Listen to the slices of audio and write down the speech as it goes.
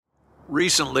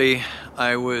Recently,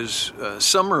 I was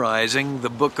summarizing the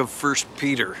book of First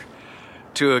Peter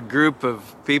to a group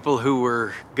of people who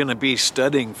were going to be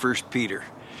studying First Peter.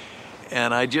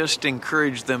 And I just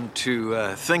encouraged them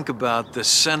to think about the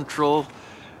central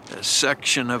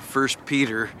section of First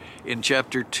Peter in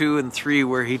chapter 2 and 3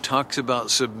 where he talks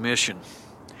about submission.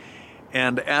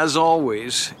 And as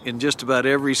always, in just about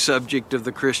every subject of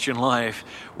the Christian life,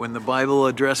 when the Bible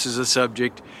addresses a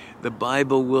subject, the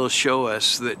Bible will show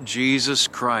us that Jesus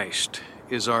Christ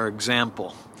is our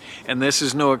example. And this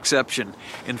is no exception.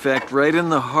 In fact, right in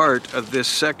the heart of this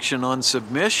section on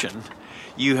submission,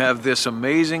 you have this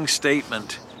amazing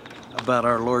statement about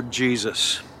our Lord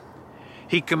Jesus.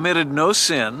 He committed no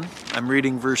sin. I'm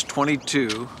reading verse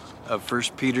 22 of 1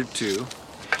 Peter 2.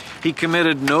 He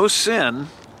committed no sin,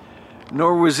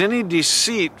 nor was any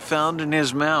deceit found in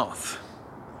his mouth.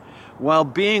 While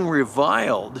being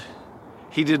reviled,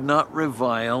 he did not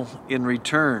revile in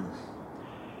return.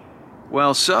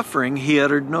 While suffering, he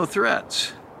uttered no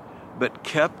threats, but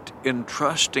kept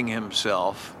entrusting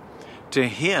himself to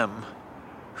him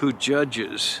who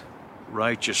judges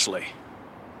righteously.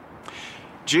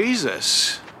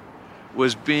 Jesus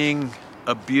was being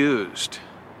abused,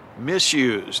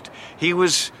 misused. He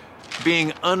was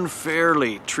being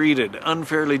unfairly treated,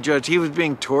 unfairly judged. He was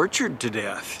being tortured to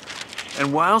death.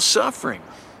 And while suffering,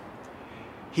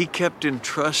 he kept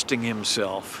entrusting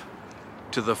himself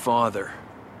to the Father.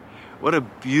 What a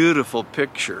beautiful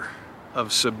picture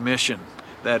of submission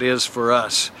that is for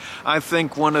us. I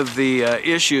think one of the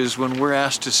issues when we're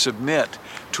asked to submit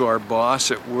to our boss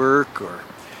at work or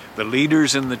the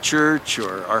leaders in the church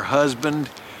or our husband,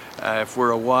 if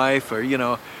we're a wife, or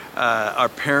our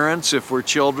parents if we're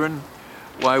children,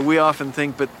 why we often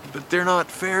think, but they're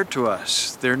not fair to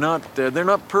us. They're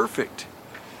not perfect.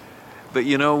 But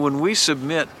when we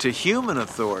submit to human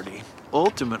authority,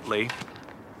 ultimately,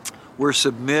 we're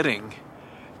submitting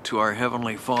to our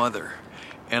Heavenly Father.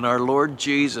 And our Lord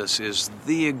Jesus is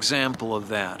the example of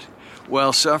that.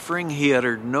 While suffering, he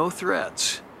uttered no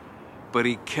threats, but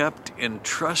he kept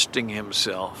entrusting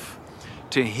himself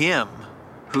to him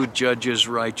who judges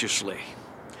righteously.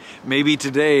 Maybe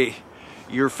today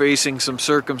you're facing some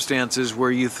circumstances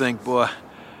where you think, boy,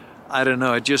 I don't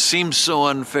know, it just seems so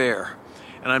unfair,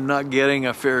 and I'm not getting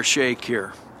a fair shake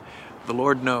here. The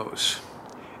Lord knows,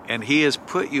 and he has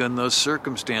put you in those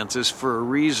circumstances for a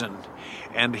reason,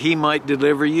 and he might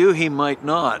deliver you, he might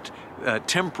not,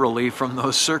 temporally from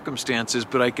those circumstances,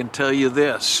 but I can tell you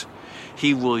this,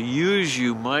 he will use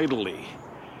you mightily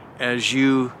as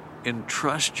you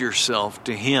entrust yourself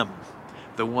to him,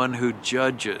 the one who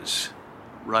judges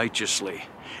righteously.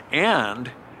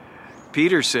 And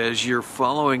Peter says you're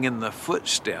following in the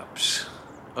footsteps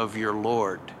of your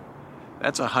Lord.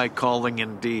 That's a high calling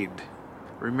indeed.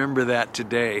 Remember that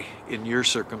today in your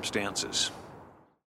circumstances.